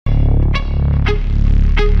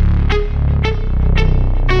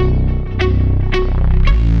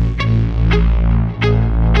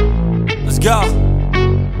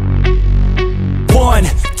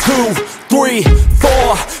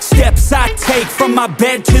steps I take from my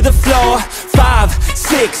bed to the floor. 5,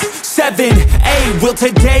 6, 7, 8. Will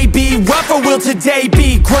today be rough or will today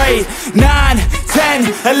be great? 9, 10,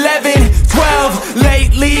 11, 12.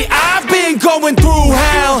 Lately I've been going through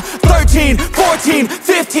hell. 13, 14,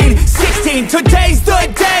 15, 16. Today's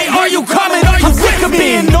the day. Are you coming? Are you I'm sick of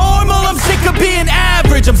being normal, I'm sick of being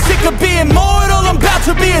average, I'm sick of being mortal, I'm about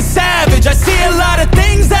to be a savage. I see a lot of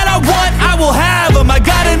things that I want, I will have them. I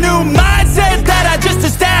got a new mindset that I just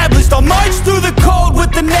established. I'll march through the cold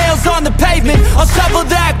with the nails on the pavement. I'll shovel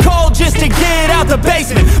that coal just to get out the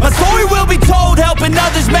basement. My story will be told, helping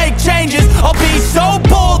others make changes. I'll be so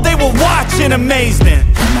bold, they will watch in amazement.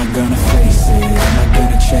 Am I gonna face it? Am I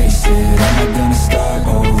gonna chase it? Am I gonna start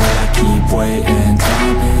or will I keep waiting?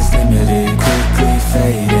 Time is limited, quickly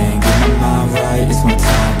fading. Get my mind right, it's my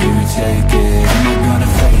time, you take it. Am I gonna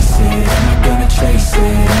face it? Am I gonna chase it?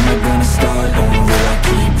 Am I gonna start or will I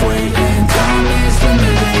keep waiting? Time is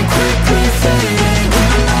limited, quickly fading. Get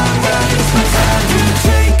my mind right, it's my time, you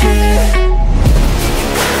take it.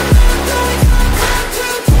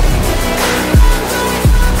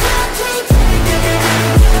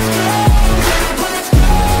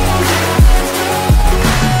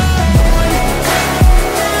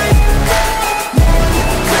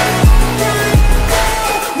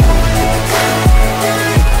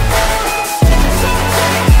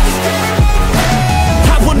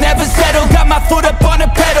 Foot up on the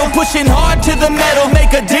pedal, pushing hard to the metal.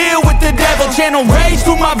 Make a deal with the devil, channel rage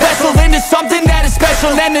through my vessel into something that is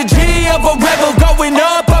special. Energy of a rebel, going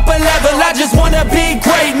up a level. I just wanna be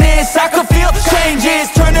greatness, I can feel changes.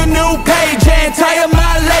 Turn a new page and tie up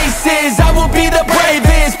my laces. I will be the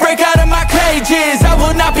bravest, break out of my cages. I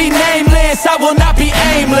will not be nameless, I will not be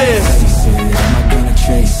aimless. Am I gonna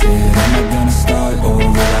chase it? Am I gonna start or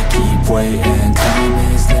will I keep waiting? Time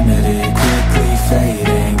is limited, quickly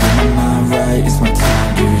fading. Get my mind right, it's my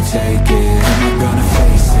time, you take it. Am I gonna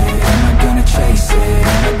face it? Am I gonna chase it?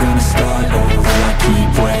 Am I gonna start or will I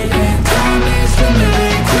keep waiting? Time is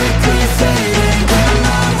limited, quickly fading. Get my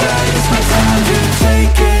mind right, it's my time, you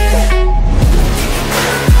take it.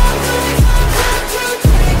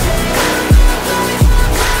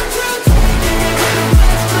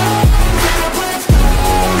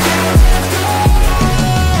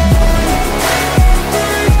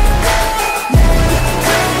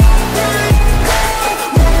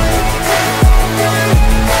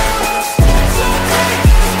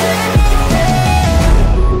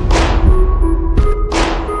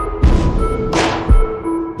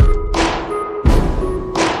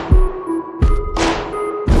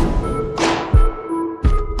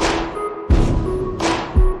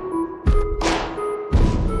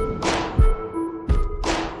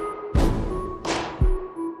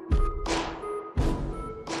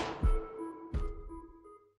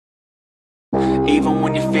 Even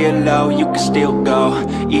when you feel low, you can still go.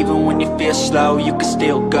 Even when you feel slow, you can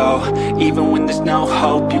still go. Even when there's no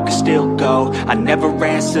hope, you can still go. I never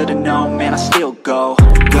answer to no, man, I still go.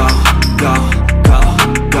 Go, go, go,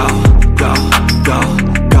 go, go, go,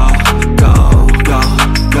 go, go, go,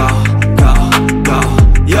 go, go, go,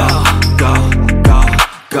 yo, go, go,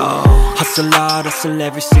 go. Hustle hard, hustle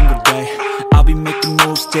every single day. I'll be making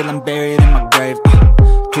moves till I'm buried in my grave.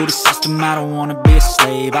 To the system, I don't wanna be a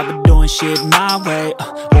slave. I've been doing shit my way,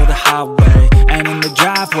 or the highway. And in the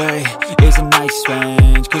driveway is a nice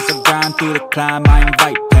range. Cause I grind through the climb, I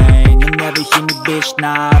invite pain. You'll never hear me, bitch,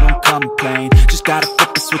 nah, I don't complain. Just gotta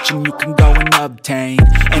flip the switch and you can go and obtain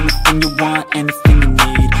anything you want, anything you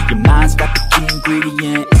need. Your mind's got the key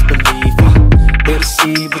ingredient, it's belief. They'll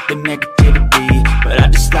deceive with the negativity, but I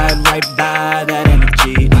just slide right by that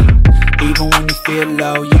energy. Even when you feel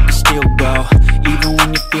low, you can still go. Even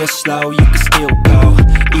when you feel slow, you can still go.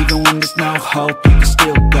 Even when there's no hope, you can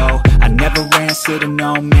still go. I never answer to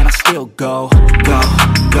no, man, I still go. Go,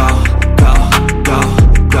 go, go, go,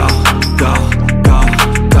 go, go, go,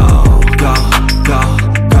 go, go, go, go,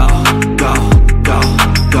 go, go,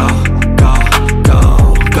 go, go, go,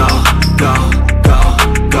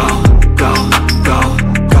 go,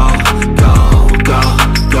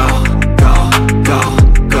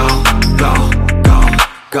 go, go,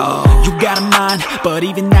 go. You got a mind, but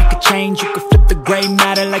even that could change. You could flip the gray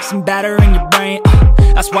matter like some batter in your brain.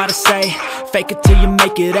 That's why they say, fake it till you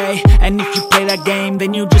make it A. And if you play that game,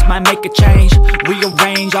 then you just might make a change.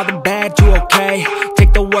 Rearrange all the bad to okay.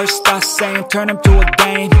 Take the worst thoughts saying, turn them to a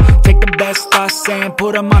game. Take the best thoughts saying,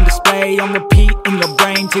 put them on display. On repeat in your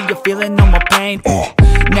brain till you're feeling no more pain.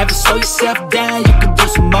 Never slow yourself down, you can do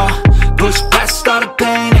some more. Push past all the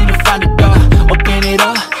pain and you'll find a door. Open it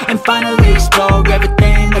up and finally explore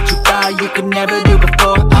everything that you thought you could never do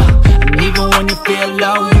before. And even when you feel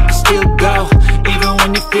low, you can still go. Even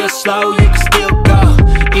when you feel feel slow, you can still go.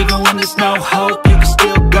 Even when there's no hope, you can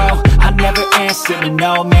still go. I never answer to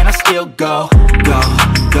no, man, I still go. Go,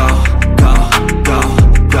 go, go, go,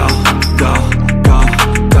 go, go, go,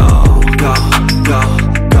 go, go, go, go,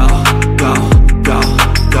 go, go, go,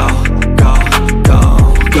 go, go, go,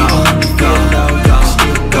 go, go,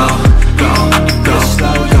 still go, go, go,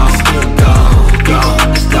 slow, go, still go, go,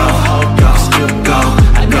 there's no hope, go, still go.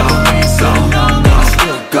 I never answer to no, man, I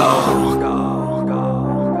still go.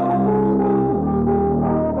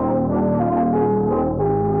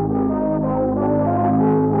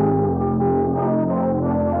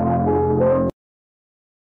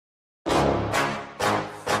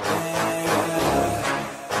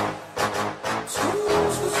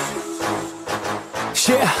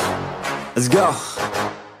 Yeah, let's go.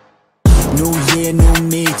 New year, new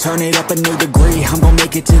me, turn it up a new degree. I'm gonna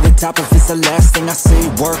make it to the top if it's the last thing I see.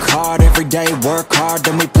 Work hard every day, work hard,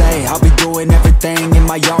 then we play. I'll be doing everything in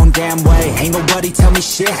my own damn way. Ain't nobody tell me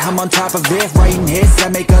shit, I'm on top of it. Writing hits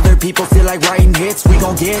that make other people feel like writing hits. We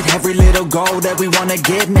gon' get every little goal that we wanna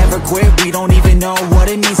get. Never quit, we don't even know what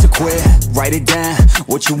it means to quit. Write it down,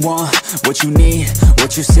 what you want, what you need,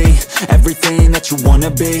 what you see. Everything that you wanna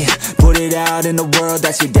be. Put it out in the world,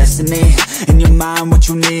 that's your destiny. In your mind, what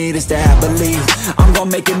you need is to have believe. I'm gon'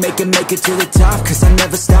 make it to the top, cause I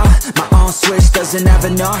never stop. My own switch doesn't have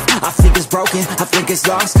enough. I think it's broken, I think it's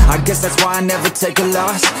lost. I guess that's why I never take a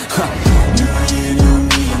loss. New year, new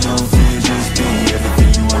me, no fear, just be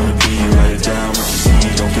everything you wanna be. Write it down, what you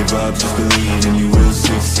see, don't give up, just believe and you will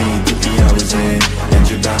succeed. Put the hours in, and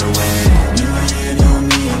you're bound to win. New year, new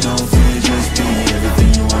me, no fear, just be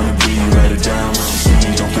everything you wanna be. Write it down, what you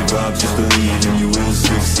see, don't give up, just believe and you will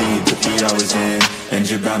succeed. Put the hours in, and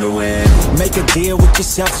you're bound to win. Make a deal with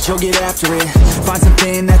yourself that you'll get after it. Find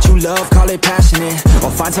something that you love, call it passionate. Or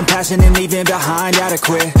find some passion and leave it behind,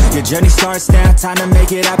 adequate. Your journey starts now, time to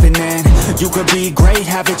make it happen then. You could be great,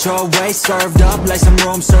 have it your way. Served up like some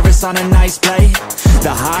room service on a nice plate. The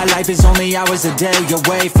high life is only hours a day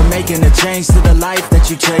away from making a change to the life that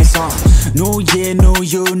you chase on. New year, new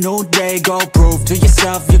you, new day. Go prove to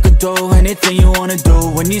yourself you could do anything you wanna do.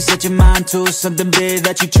 When you set your mind to something big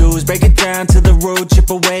that you choose, break it down to the root, chip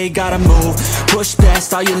away, gotta move. Push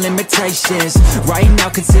past all your limitations. Right now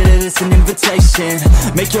consider this an invitation.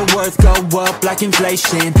 Make your worth go up like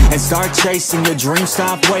inflation, and start chasing your dreams,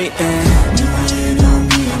 stop waiting. New year, new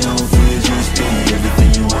me, no fear, just be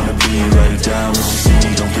everything you wanna be. Write it down, what you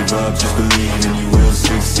see, don't give up, just believe and you will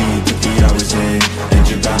succeed. Put the hours in, and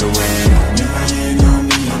you're bound to win. New year, new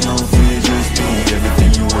me, no fear, just be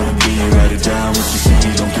everything you wanna be. Write it down, what you see,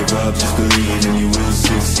 don't give up, just believe and you will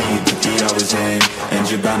succeed. Put the hours in, and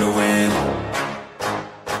you're bound to win.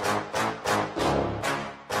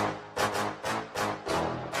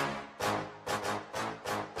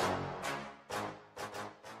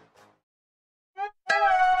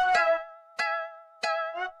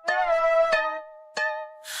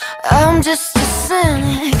 I'm just a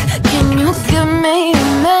cynic, can you give me a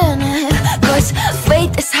minute? Cause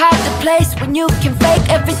faith is hard to place when you can fake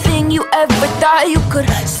everything you ever thought you could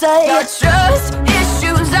say. Your trust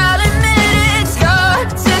issues, I'll admit it, scar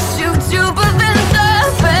tissue to prevent the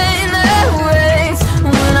pain that waits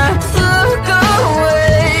when I look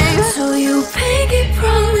away. So you pinky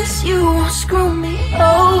promise you won't screw me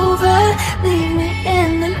over, leave me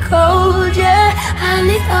in the cold, yeah. I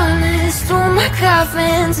need honest through my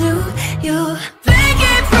coffin to you.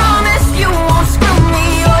 Pinky promise you won't screw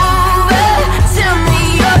me over, tear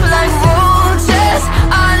me up like roaches.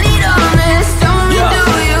 I need honest, only do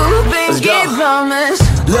you. Pinky promise.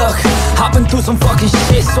 Look, I've been through some fucking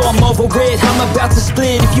shit, so I'm over it. I'm about to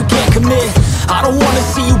split if you can't commit. I don't wanna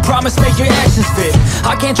see you promise, make your actions fit.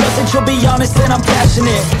 I can't trust that you'll be honest and I'm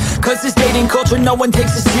passionate. Cause this dating culture, no one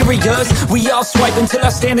takes it serious. We all swipe until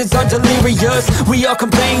our standards are delirious. We all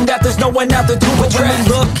complain that there's no one out there to address. When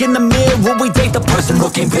we look in the mirror, we date the person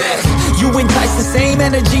looking back. You entice the same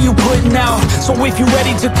energy you putting out. So if you're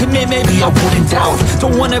ready to commit, maybe I wouldn't doubt.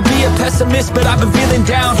 Don't wanna be a pessimist, but I've been feeling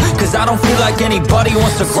down. Cause I don't feel like anybody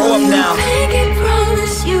wants to grow up now. Pinky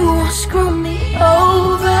promise you won't screw me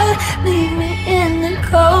over, leave me in the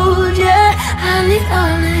cold, yeah. I need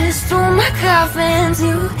honest through my coffin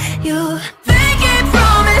to you. Pinky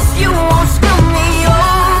promise you won't screw me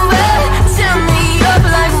over, tear me up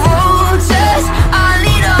like roaches. I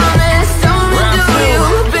need honest, only do you.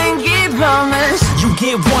 Pinky promise. You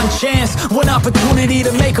get one chance, one opportunity opportunity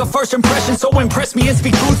to make a first impression, so impress me and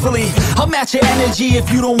speak truthfully. I'll match your energy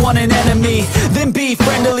if you don't want an enemy. Then be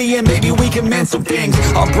friendly and maybe we can mend some things.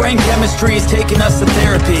 Our brain chemistry is taking us to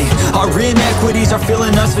therapy. Our inequities are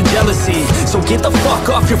filling us with jealousy. So get the fuck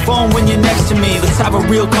off your phone when you're next to me. Let's have a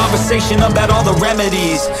real conversation about all the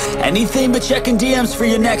remedies. Anything but checking DMs for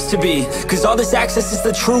your next to be, cause all this access is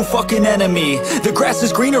the true fucking enemy. The grass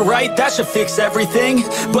is greener, right? That should fix everything.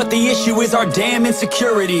 But the issue is our damn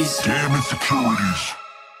insecurities.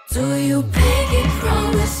 Do you pinky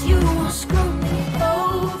promise you won't screw me?